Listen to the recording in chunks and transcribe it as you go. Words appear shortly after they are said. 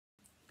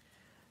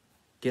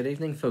Good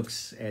evening,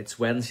 folks. It's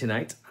Wednesday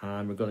night,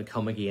 and we're going to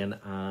come again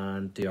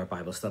and do our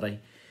Bible study.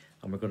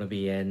 And we're going to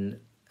be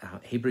in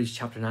Hebrews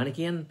chapter 9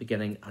 again,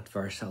 beginning at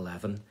verse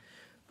 11.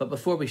 But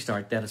before we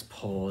start, let us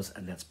pause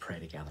and let's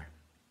pray together.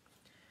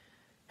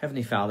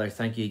 Heavenly Father,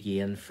 thank you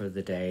again for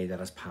the day that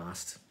has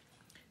passed.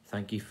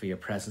 Thank you for your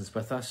presence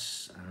with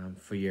us,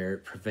 for your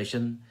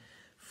provision,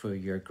 for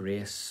your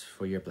grace,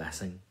 for your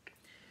blessing.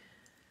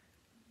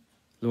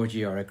 Lord,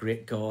 you are a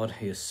great God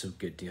who is so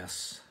good to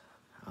us,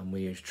 and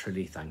we are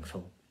truly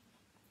thankful.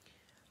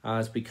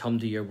 As we come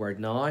to your word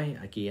now,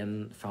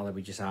 again, Father,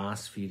 we just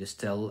ask for you to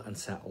still and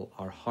settle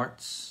our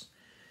hearts,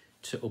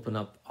 to open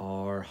up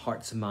our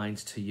hearts and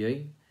minds to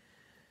you,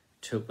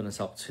 to open us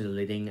up to the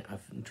leading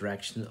and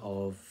direction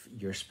of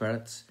your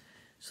Spirit,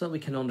 so that we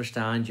can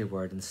understand your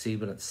word and see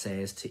what it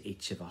says to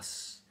each of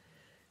us,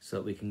 so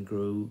that we can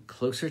grow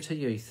closer to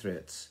you through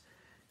it,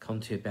 come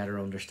to a better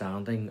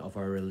understanding of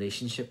our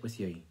relationship with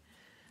you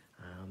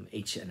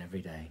each and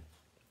every day.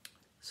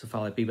 So,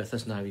 Father, be with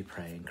us now, we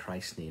pray, in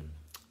Christ's name.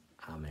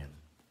 Amen.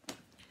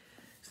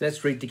 So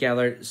let's read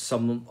together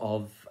some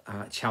of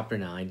chapter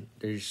 9.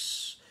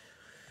 There's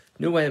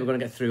no way we're going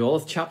to get through all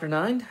of chapter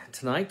 9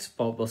 tonight,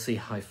 but we'll see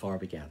how far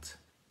we get.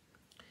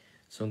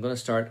 So I'm going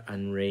to start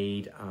and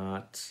read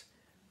at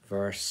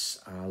verse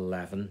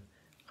 11,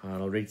 and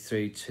I'll read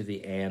through to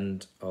the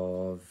end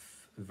of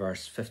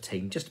verse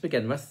 15, just to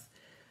begin with,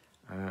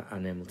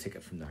 and then we'll take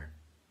it from there.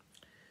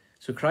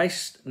 So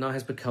Christ now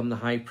has become the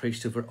high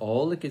priest over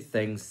all the good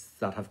things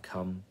that have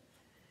come.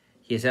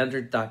 He has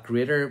entered that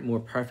greater, more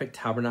perfect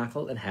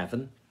tabernacle in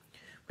heaven,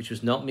 which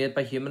was not made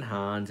by human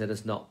hands. It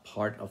is not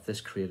part of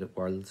this created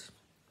world.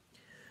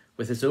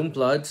 With his own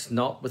blood,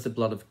 not with the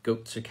blood of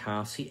goats or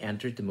calves, he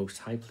entered the most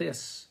high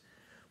place,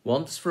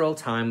 once for all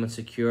time, and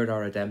secured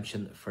our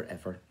redemption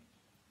forever.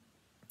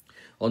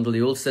 Under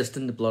the old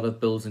system, the blood of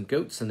bulls and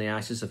goats and the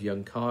ashes of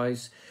young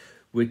cows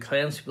would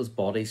cleanse people's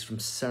bodies from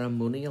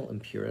ceremonial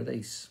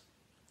impurities.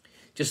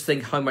 Just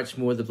think how much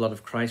more the blood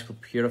of Christ will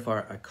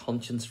purify our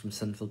conscience from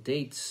sinful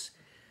deeds,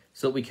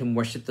 so that we can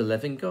worship the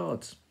living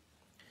God.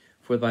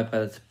 For by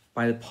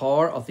the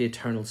power of the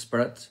eternal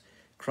Spirit,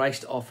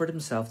 Christ offered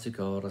himself to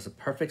God as a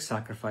perfect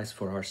sacrifice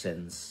for our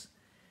sins.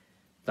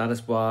 That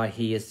is why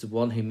he is the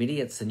one who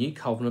mediates the new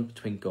covenant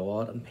between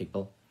God and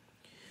people,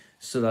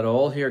 so that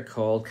all who are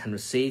called can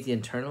receive the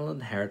eternal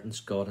inheritance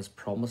God has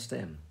promised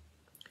them.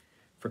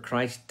 For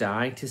Christ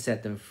died to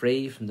set them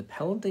free from the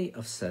penalty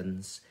of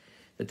sins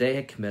that they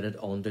had committed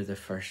under the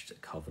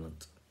first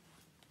covenant.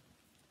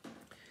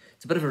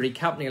 It's a bit of a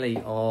recap nearly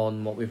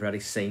on what we've already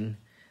seen,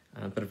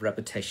 a bit of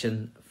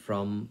repetition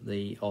from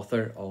the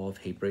author of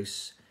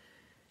Hebrews.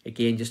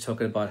 Again, just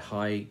talking about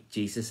how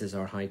Jesus is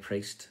our high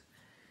priest.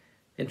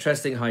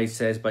 Interesting how he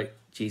says about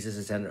Jesus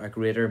is in a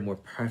greater, more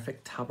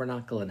perfect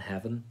tabernacle in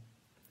heaven.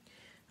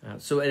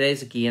 So it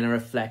is again a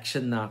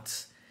reflection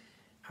that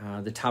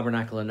the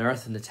tabernacle on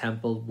earth and the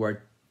temple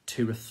were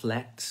to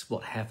reflect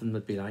what heaven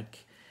would be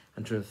like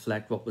and to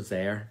reflect what was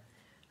there.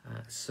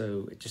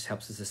 So it just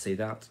helps us to see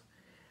that.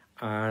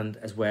 And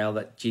as well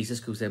that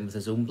Jesus goes in with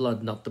his own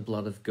blood, not the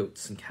blood of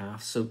goats and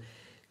calves. So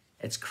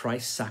it's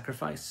Christ's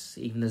sacrifice,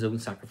 even his own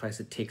sacrifice,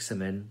 that takes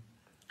him in.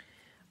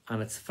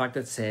 And it's the fact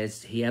that it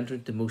says he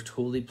entered the most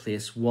holy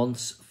place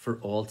once for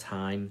all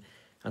time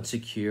and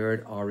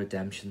secured our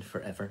redemption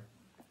forever.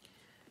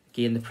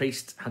 Again, the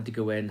priest had to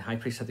go in, high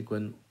priest had to go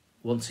in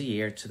once a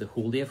year to the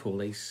Holy of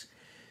Holies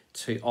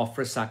to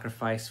offer a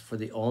sacrifice for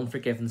the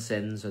unforgiven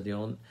sins or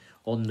the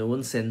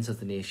unknown sins of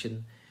the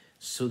nation,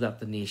 so that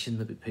the nation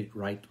would be put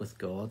right with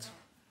God.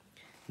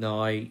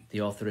 Now,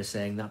 the author is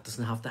saying that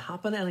doesn't have to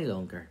happen any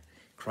longer.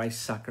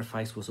 Christ's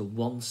sacrifice was a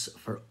once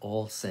for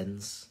all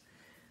sins.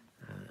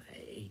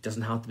 He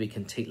doesn't have to be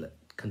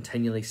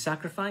continually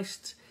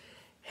sacrificed.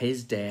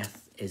 His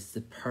death is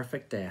the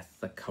perfect death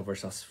that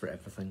covers us for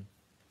everything.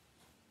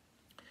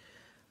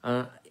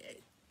 I'd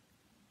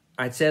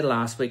said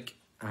last week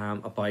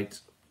about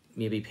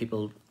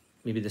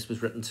maybe this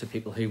was written to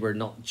people who were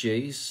not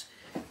Jews,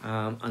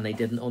 and they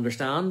didn't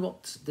understand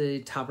what the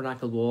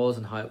tabernacle was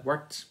and how it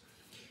worked.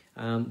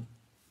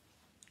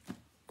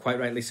 Quite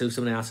rightly so,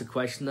 someone asked a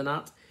question on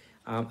that.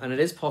 And it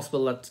is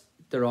possible that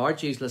there are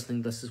Jews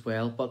listening to this as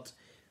well, but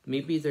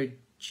maybe they're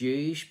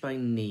Jewish by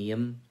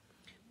name,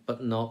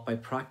 but not by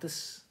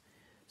practice.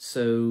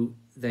 So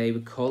they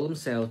would call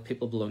themselves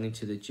people belonging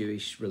to the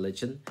Jewish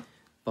religion,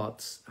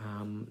 but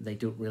they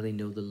don't really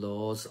know the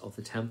laws of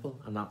the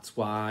temple. And that's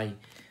why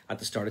at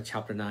the start of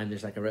chapter 9,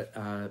 there's like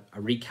a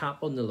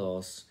recap on the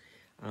laws,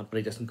 but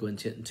he doesn't go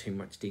into it in too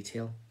much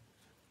detail.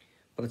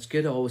 But it's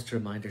good always to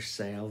remind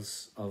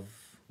ourselves of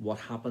what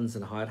happens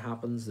and how it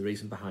happens, the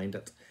reason behind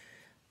it.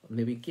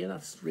 Maybe again,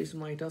 that's the reason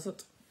why he does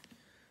it.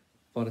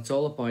 But it's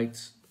all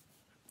about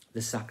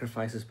the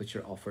sacrifices which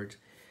are offered.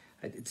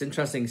 It's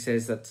interesting, it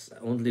says that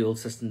under the old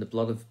system, the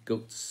blood of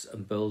goats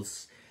and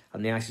bulls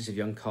and the ashes of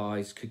young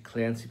cows could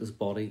cleanse people's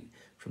body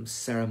from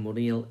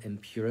ceremonial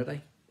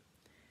impurity.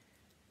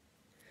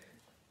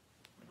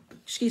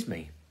 Excuse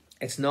me.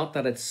 It's not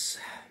that it's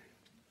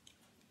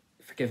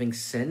forgiving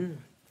sin.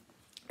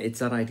 It's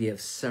that idea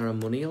of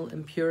ceremonial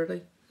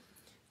impurity.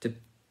 to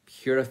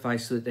purify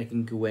so that they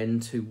can go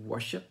into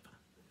worship.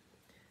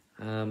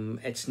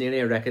 It's nearly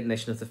a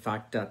recognition of the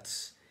fact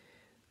that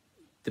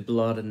the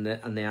blood and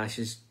the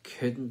ashes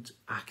couldn't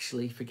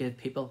actually forgive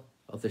people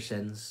of their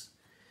sins.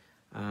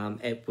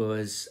 It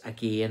was,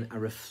 again, a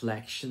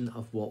reflection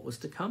of what was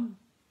to come.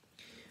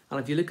 And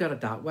if you look at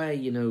it that way,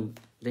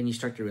 then you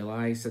start to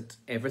realise that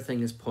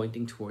everything is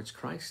pointing towards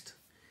Christ.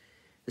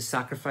 The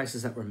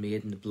sacrifices that were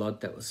made and the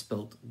blood that was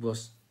spilt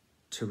was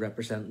to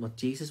represent what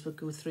Jesus would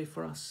go through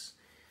for us.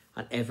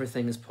 And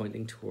everything is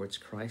pointing towards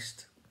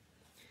Christ.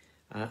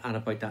 And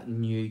about that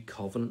new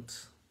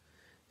covenant,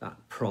 that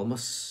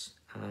promise,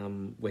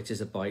 which is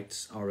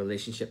about our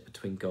relationship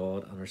between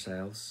God and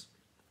ourselves.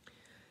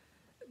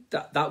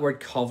 That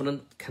word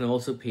covenant can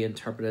also be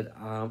interpreted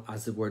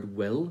as the word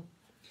will.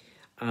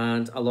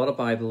 And a lot of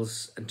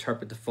Bibles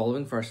interpret the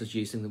following verses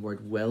using the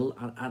word will,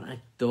 and it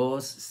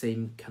does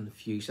seem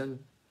confusing.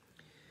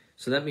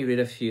 So let me read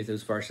a few of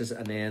those verses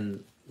and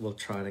then we'll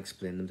try and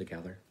explain them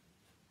together.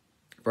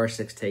 Verse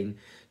 16.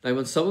 Now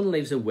when someone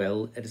leaves a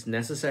will, it is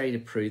necessary to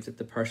prove that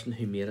the person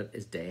who made it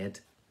is dead.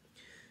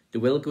 The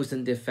will goes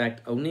into effect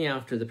only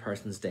after the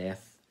person's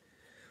death.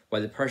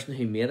 While the person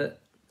who made it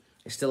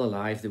is still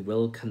alive, the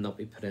will cannot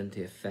be put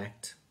into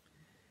effect.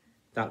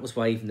 That was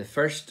why even the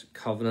first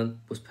covenant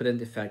was put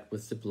into effect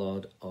with the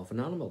blood of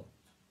an animal.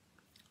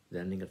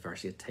 Ending at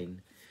verse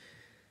 18.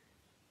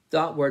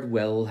 That word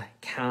will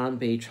can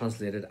be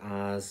translated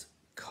as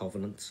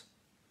covenant.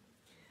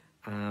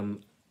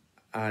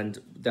 And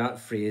that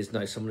phrase,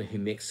 now someone who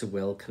makes a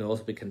will, can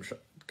also be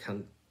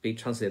can be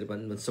translated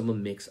when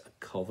someone makes a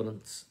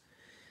covenant.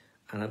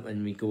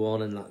 And we go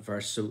on in that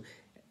verse. So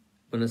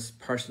when it's a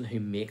person who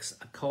makes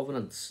a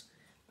covenant,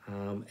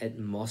 it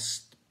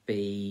must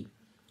be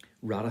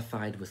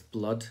ratified with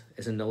blood,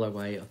 is another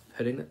way of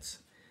putting it.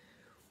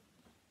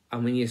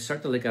 And when you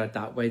start to look at it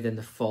that way, then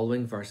the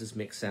following verses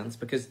make sense,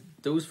 because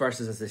those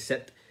verses as they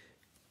sit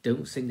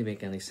don't seem to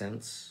make any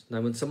sense.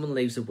 Now when someone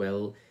leaves a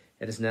will,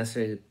 it is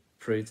necessary to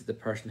prove that the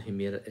person who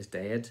made it is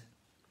dead.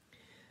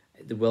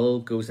 The will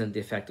goes into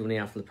effect only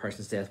after the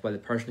person's death, while the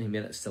person who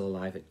made it is still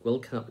alive. It will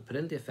cannot be put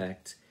into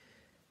effect.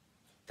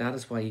 That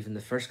is why even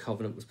the first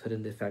covenant was put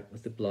into effect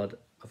with the blood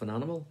of an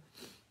animal.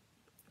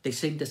 They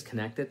seem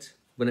disconnected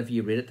whenever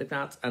you read it like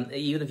that. And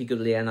even if you go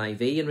to the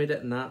NIV and read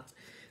it in that,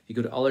 if you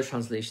go to other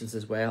translations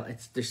as well,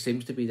 there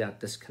seems to be that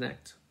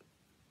disconnect.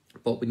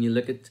 But when you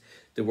look at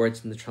the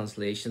words in the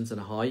translations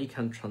and how you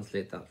can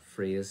translate that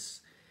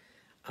phrase,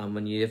 and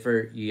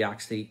whenever you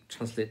actually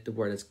translate the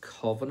word as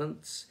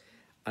covenants,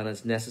 and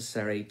it's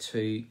necessary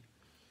to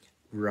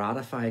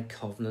ratify a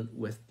covenant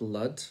with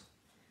blood,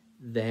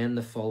 then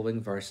the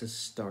following verses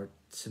start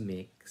to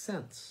make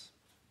sense.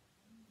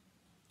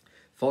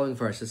 Following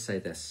verses say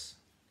this.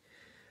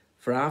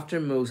 For after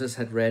Moses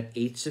had read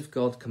each of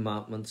God's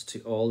commandments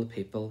to all the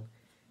people,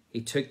 he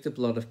took the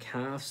blood of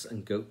calves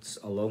and goats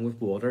along with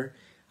water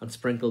and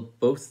sprinkled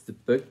both the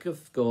book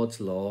of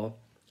God's law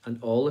and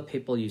all the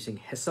people using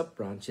hyssop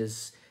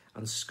branches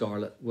and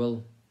scarlet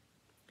wool.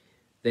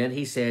 Then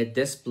he said,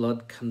 this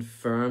blood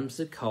confirms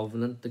the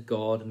covenant that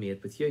God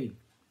made with you.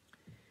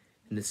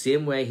 In the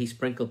same way, he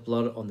sprinkled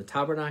blood on the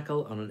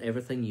tabernacle and on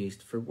everything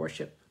used for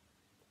worship.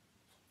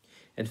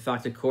 In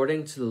fact,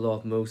 according to the law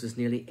of Moses,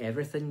 nearly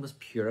everything was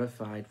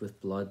purified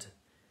with blood.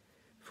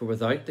 For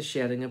without the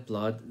shedding of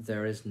blood,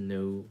 there is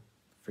no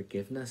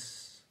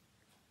forgiveness.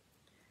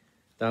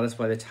 That is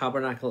why the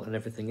tabernacle and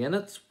everything in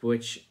it,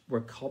 which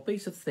were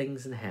copies of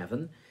things in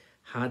heaven,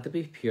 had to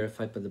be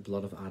purified by the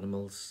blood of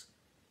animals.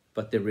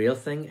 But the real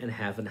thing in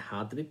heaven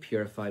had to be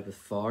purified with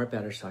far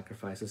better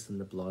sacrifices than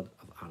the blood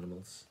of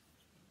animals.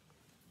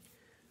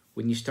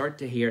 When you start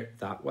to hear it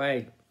that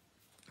way,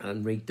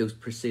 and read those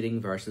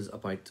preceding verses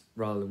about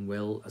rather than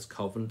will as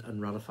covenant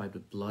and ratified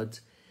with blood,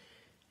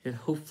 then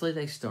hopefully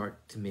they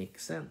start to make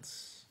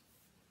sense.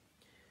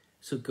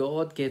 So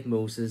God gave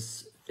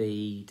Moses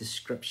the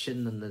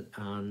description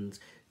and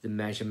the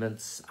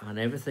measurements and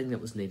everything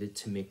that was needed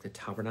to make the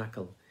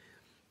tabernacle,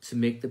 to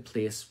make the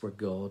place where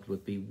God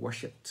would be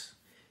worshipped,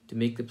 to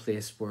make the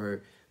place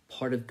where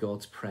part of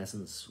God's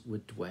presence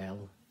would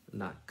dwell, in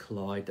that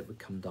cloud that would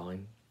come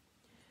down,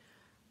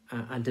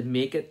 and to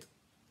make it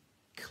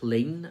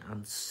clean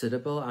and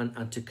suitable,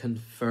 and to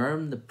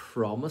confirm the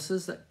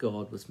promises that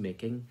God was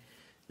making,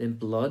 then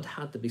blood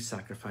had to be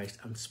sacrificed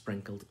and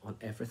sprinkled on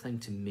everything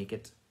to make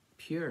it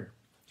pure,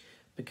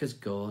 because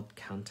God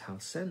can't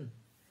have sin.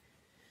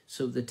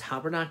 So the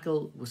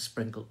tabernacle was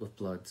sprinkled with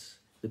blood.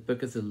 The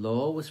book of the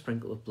law was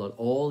sprinkled with blood.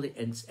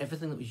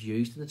 Everything that was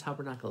used in the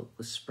tabernacle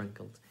was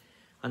sprinkled.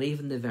 And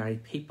even the very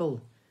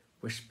people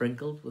were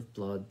sprinkled with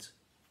blood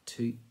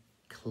to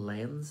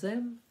cleanse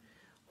them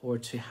or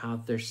to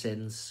have their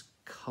sins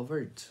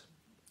covered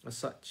as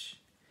such.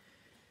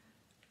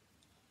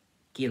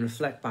 Again,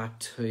 reflect back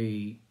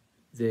to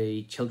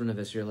the children of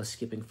Israel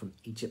escaping from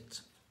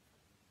Egypt.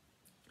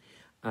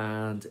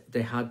 And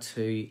they had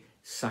to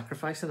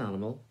sacrifice an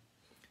animal.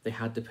 They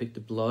had to put the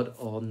blood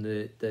on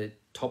the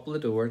top of the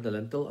door, the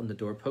lintel and the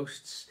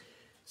doorposts,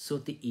 so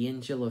that the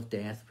angel of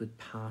death would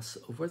pass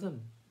over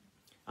them.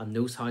 And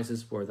those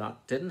houses where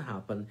that didn't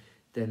happen,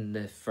 then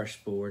the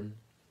firstborn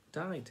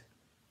died.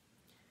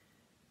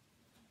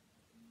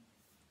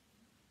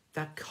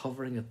 That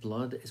covering of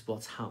blood is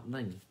what's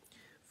happening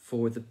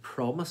for the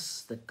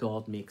promise that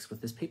God makes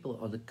with his people,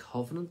 or the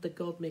covenant that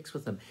God makes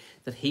with them,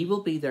 that he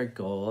will be their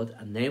God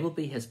and they will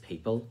be his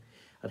people,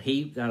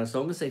 that as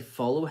long as they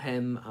follow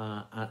him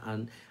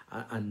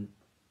and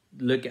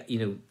look at,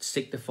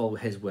 seek to follow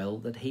his will,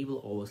 that he will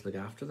always look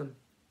after them.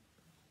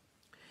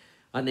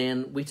 And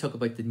then we talk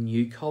about the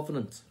new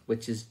covenant,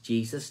 which is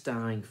Jesus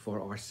dying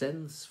for our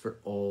sins, for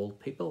all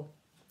people,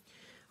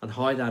 and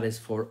how that is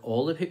for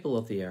all the people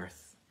of the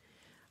earth,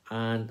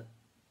 and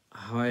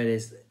how it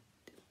is,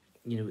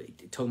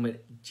 talking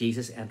about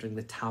Jesus entering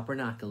the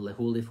tabernacle, the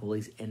Holy of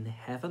Holies in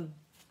heaven,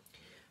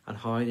 and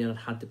how then it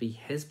had to be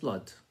his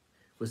blood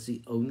was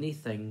the only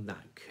thing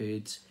that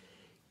could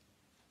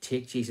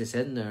take Jesus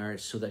in there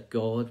so that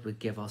God would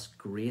give us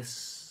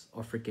grace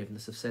or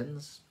forgiveness of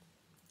sins.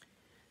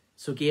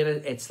 So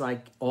again, it's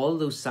like all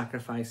those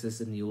sacrifices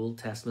in the Old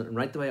Testament and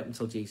right the way up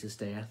until Jesus'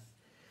 death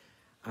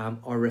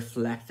are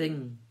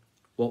reflecting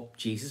what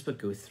Jesus would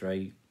go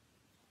through.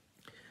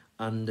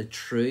 And the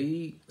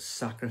true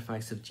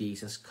sacrifice of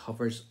Jesus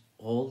covers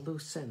all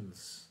those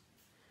sins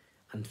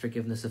and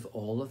forgiveness of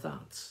all of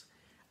that,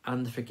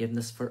 and the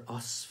forgiveness for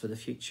us for the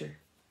future.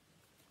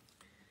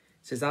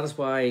 It says that is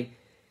why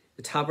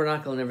the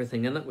tabernacle and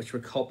everything in it, which were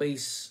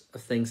copies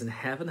of things in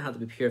heaven, had to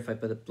be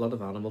purified by the blood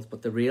of animals,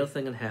 but the real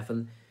thing in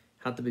heaven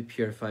had to be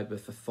purified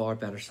with a far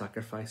better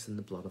sacrifice than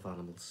the blood of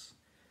animals.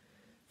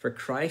 For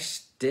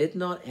Christ did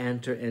not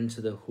enter into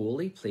the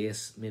holy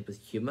place made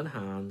with human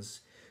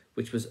hands,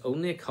 which was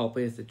only a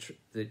copy of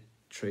the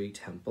true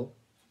temple,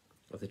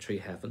 of the true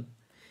heaven.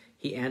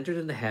 He entered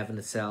into heaven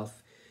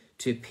itself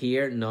to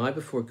appear now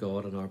before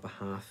God on our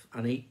behalf,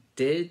 and he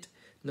did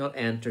not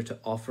enter to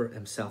offer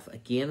himself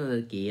again and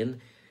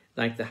again,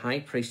 like the high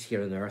priest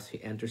here on earth who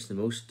enters the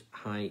most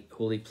high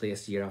holy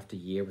place year after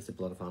year with the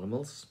blood of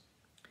animals.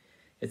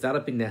 If that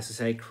had been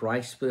necessary,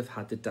 Christ would have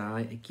had to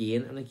die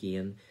again and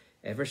again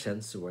ever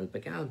since the world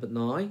began. But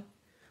now,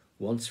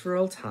 once for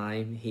all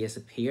time, he has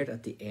appeared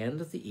at the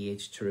end of the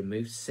age to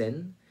remove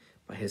sin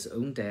by his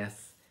own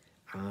death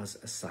as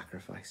a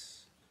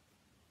sacrifice.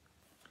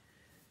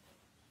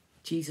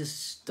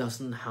 Jesus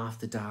doesn't have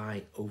to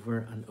die over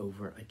and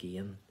over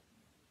again.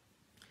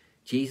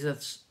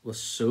 Jesus was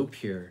so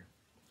pure.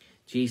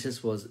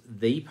 Jesus was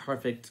the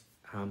perfect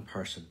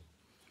person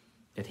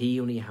that he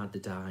only had to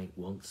die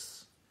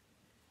once,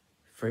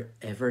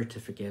 forever, to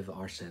forgive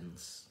our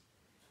sins.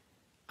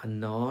 And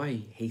now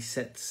he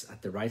sits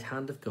at the right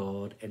hand of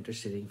God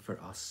interceding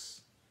for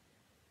us.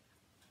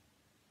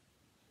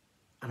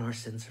 And our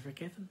sins are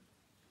forgiven.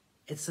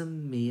 It's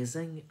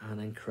amazing and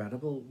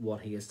incredible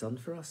what he has done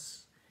for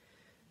us.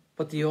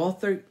 But the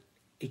author,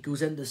 he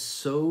goes into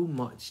so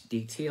much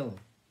detail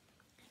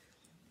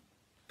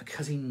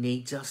because he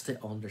needs us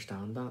to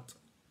understand that.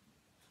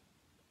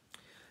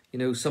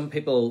 Some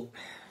people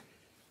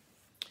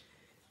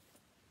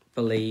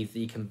believe that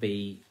you can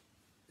be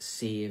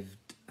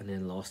saved and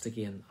then lost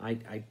again.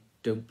 I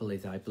don't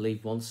believe that. I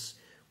believe once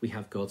we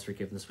have God's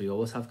forgiveness, we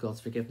always have God's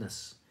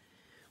forgiveness.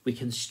 We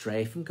can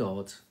stray from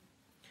God.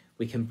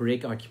 We can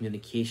break our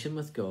communication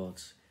with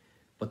God,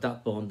 but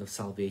that bond of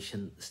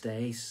salvation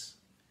stays.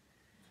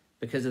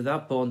 Because if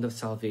that bond of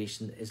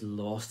salvation is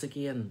lost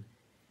again,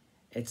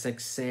 it's like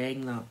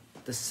saying that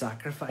the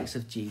sacrifice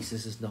of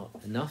Jesus is not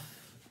enough.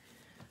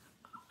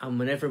 And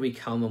whenever we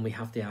come and we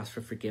have to ask for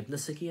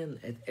forgiveness again,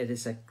 it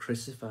is like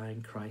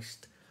crucifying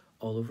Christ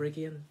all over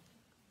again.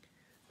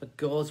 But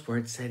God's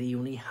word said he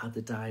only had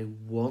to die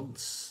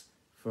once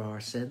for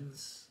our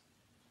sins.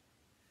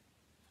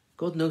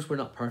 God knows we're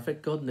not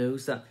perfect. God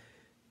knows that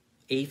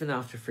even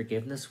after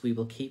forgiveness, we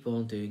will keep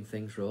on doing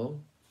things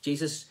wrong.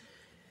 Jesus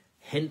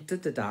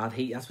hinted at that.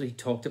 That's what he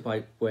talked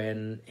about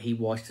when he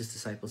washed his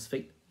disciples'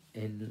 feet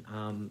in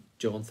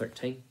John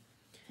 13.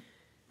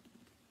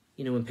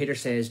 When Peter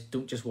says,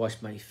 "Don't just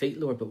wash my feet,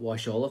 Lord, but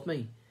wash all of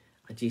me."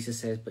 And Jesus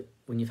says, "But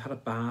when you've had a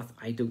bath,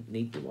 I don't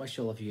need to wash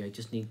all of you. I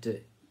just need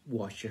to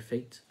wash your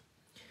feet."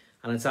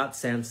 And it's that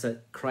sense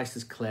that Christ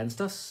has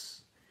cleansed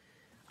us.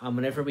 And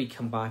whenever we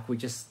come back,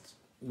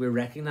 we're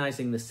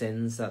recognizing the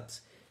sins that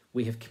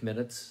we have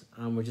committed.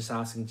 And we're just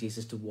asking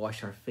Jesus to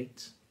wash our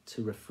feet,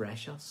 to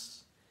refresh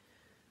us.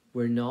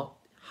 We're not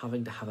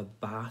having to have a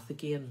bath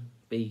again,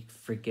 be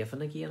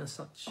forgiven again as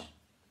such.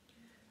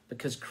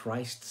 Because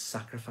Christ's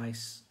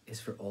sacrifice is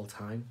for all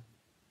time.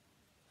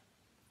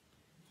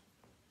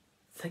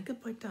 Think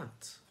about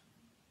that.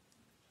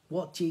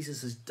 What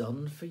Jesus has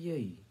done for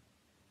you,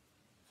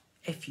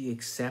 if you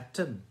accept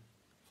him,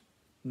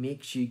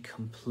 makes you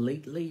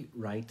completely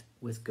right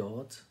with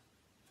God.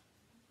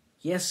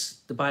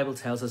 Yes, the Bible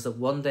tells us that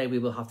one day we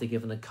will have to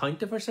give an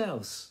account of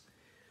ourselves.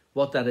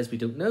 What that is, we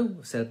don't know.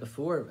 I've said it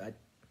before.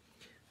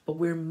 But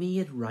we're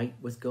made right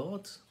with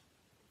God.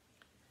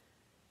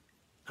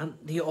 And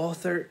the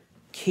author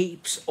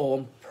keeps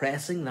on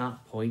pressing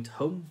that point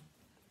home.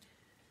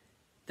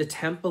 The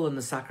temple and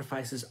the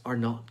sacrifices are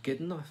not good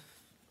enough.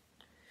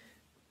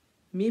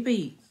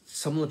 Maybe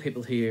some of the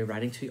people who you're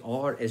writing to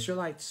are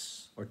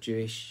Israelites or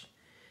Jewish,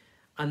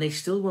 and they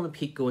still want to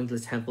keep going to the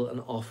temple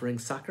and offering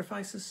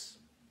sacrifices.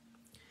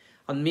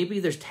 And maybe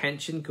there's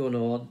tension going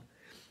on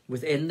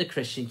within the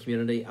Christian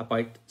community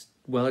about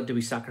whether do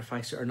we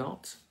sacrifice it or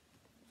not.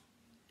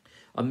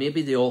 Or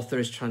maybe the author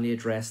is trying to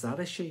address that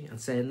issue and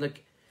saying,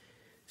 look,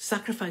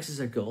 sacrifices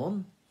are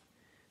gone.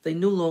 They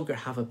no longer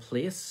have a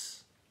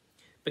place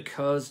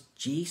because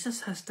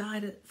Jesus has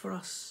died for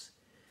us.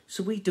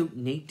 So we don't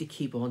need to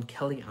keep on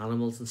killing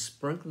animals and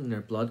sprinkling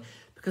their blood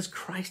because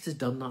Christ has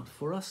done that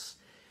for us.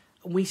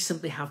 And we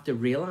simply have to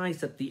realise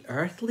that the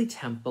earthly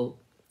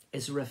temple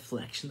is a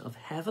reflection of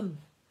heaven.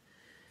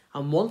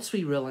 And once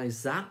we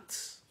realise that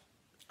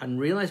and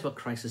realise what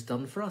Christ has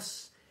done for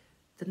us,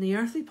 then the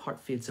earthly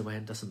part fades away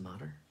and doesn't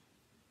matter.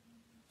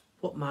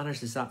 What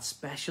matters is that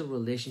special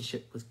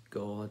relationship with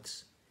God,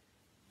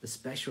 the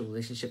special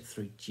relationship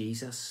through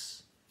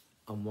Jesus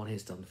and what he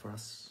has done for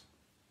us.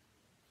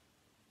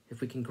 If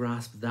we can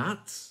grasp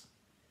that,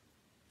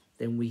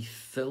 then we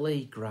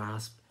fully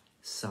grasp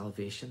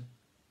salvation.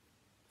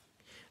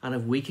 And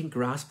if we can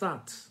grasp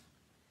that,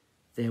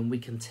 then we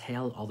can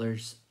tell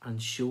others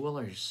and show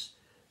others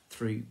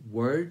through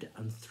word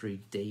and through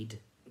deed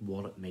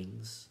what it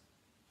means.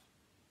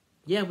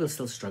 Yeah, we'll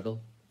still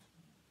struggle.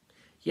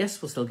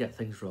 Yes, we'll still get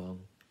things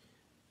wrong,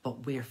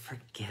 but we're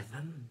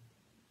forgiven.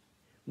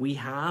 We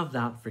have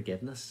that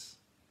forgiveness.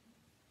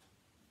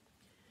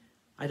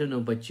 I don't know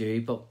about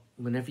you, but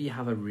whenever you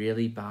have a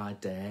really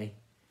bad day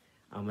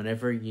and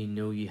whenever you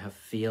know you have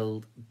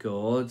failed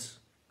God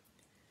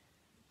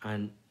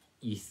and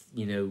you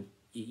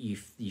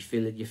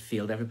feel that you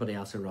failed everybody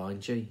else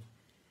around you,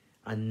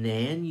 and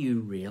then you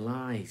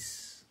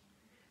realise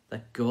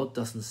that God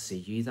doesn't see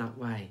you that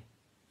way,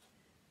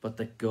 but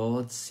that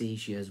God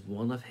sees you as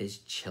one of his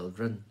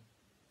children,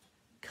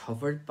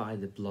 covered by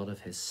the blood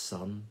of his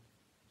Son,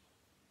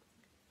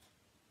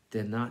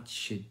 then that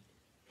should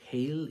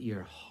heal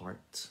your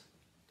heart.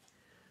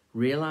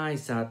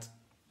 Realise that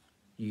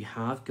you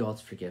have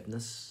God's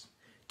forgiveness.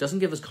 It doesn't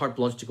give us carte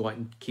blanche to go out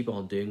and keep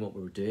on doing what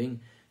we were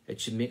doing. It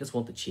should make us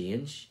want to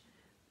change.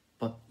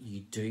 But you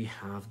do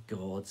have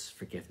God's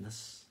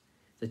forgiveness.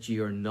 That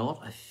you are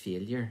not a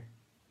failure,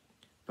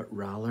 but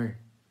rather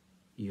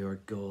you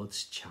are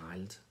God's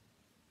child.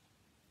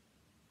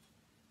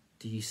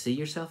 Do you see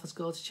yourself as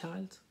God's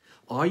child?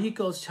 Are you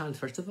God's child,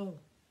 first of all?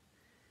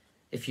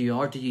 If you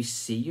are, do you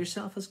see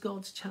yourself as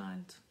God's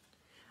child?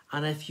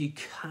 And if you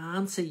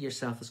can see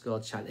yourself as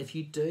God's child, if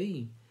you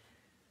do,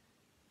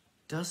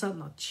 does that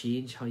not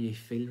change how you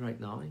feel right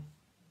now?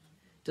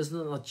 Doesn't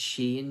it not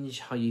change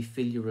how you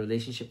feel your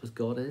relationship with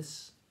God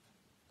is?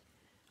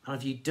 And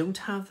if you don't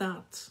have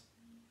that,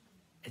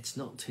 it's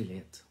not too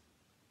late.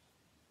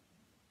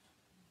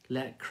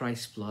 Let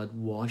Christ's blood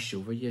wash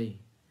over you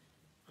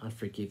and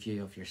forgive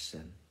you of your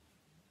sin.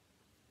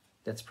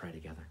 Let's pray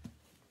together.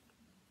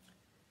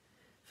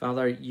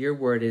 Father, your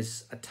word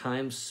is at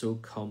times so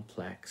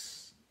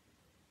complex,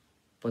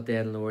 but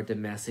then, Lord, the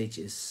message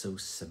is so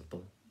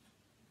simple.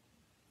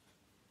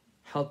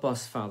 Help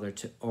us, Father,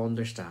 to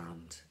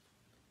understand,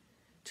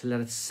 to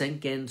let it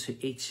sink into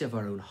each of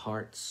our own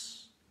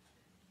hearts,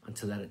 and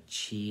to let it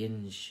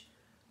change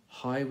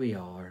how we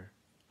are,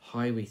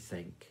 how we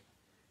think,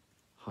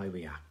 how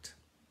we act.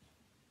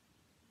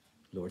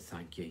 Lord,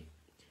 thank you.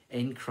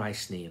 In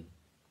Christ's name,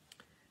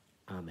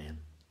 amen.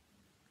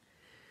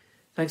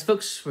 Thanks,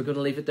 folks. We're going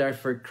to leave it there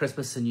for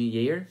Christmas and New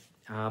Year.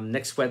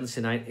 Next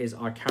Wednesday night is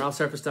our carol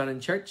service down in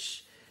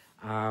church.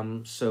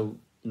 So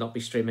not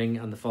be streaming,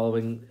 and the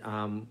following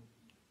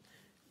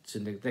so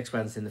next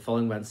Wednesday and the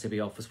following Wednesday will be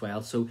off as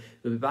well. So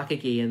we'll be back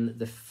again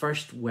the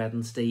first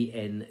Wednesday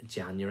in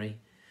January.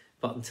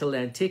 But until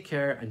then, take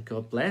care and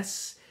God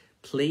bless.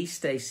 Please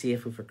stay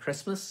safe over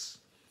Christmas.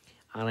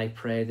 And I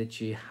pray that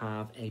you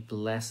have a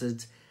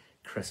blessed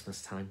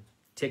Christmas time.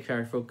 Take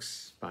care,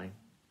 folks. Bye.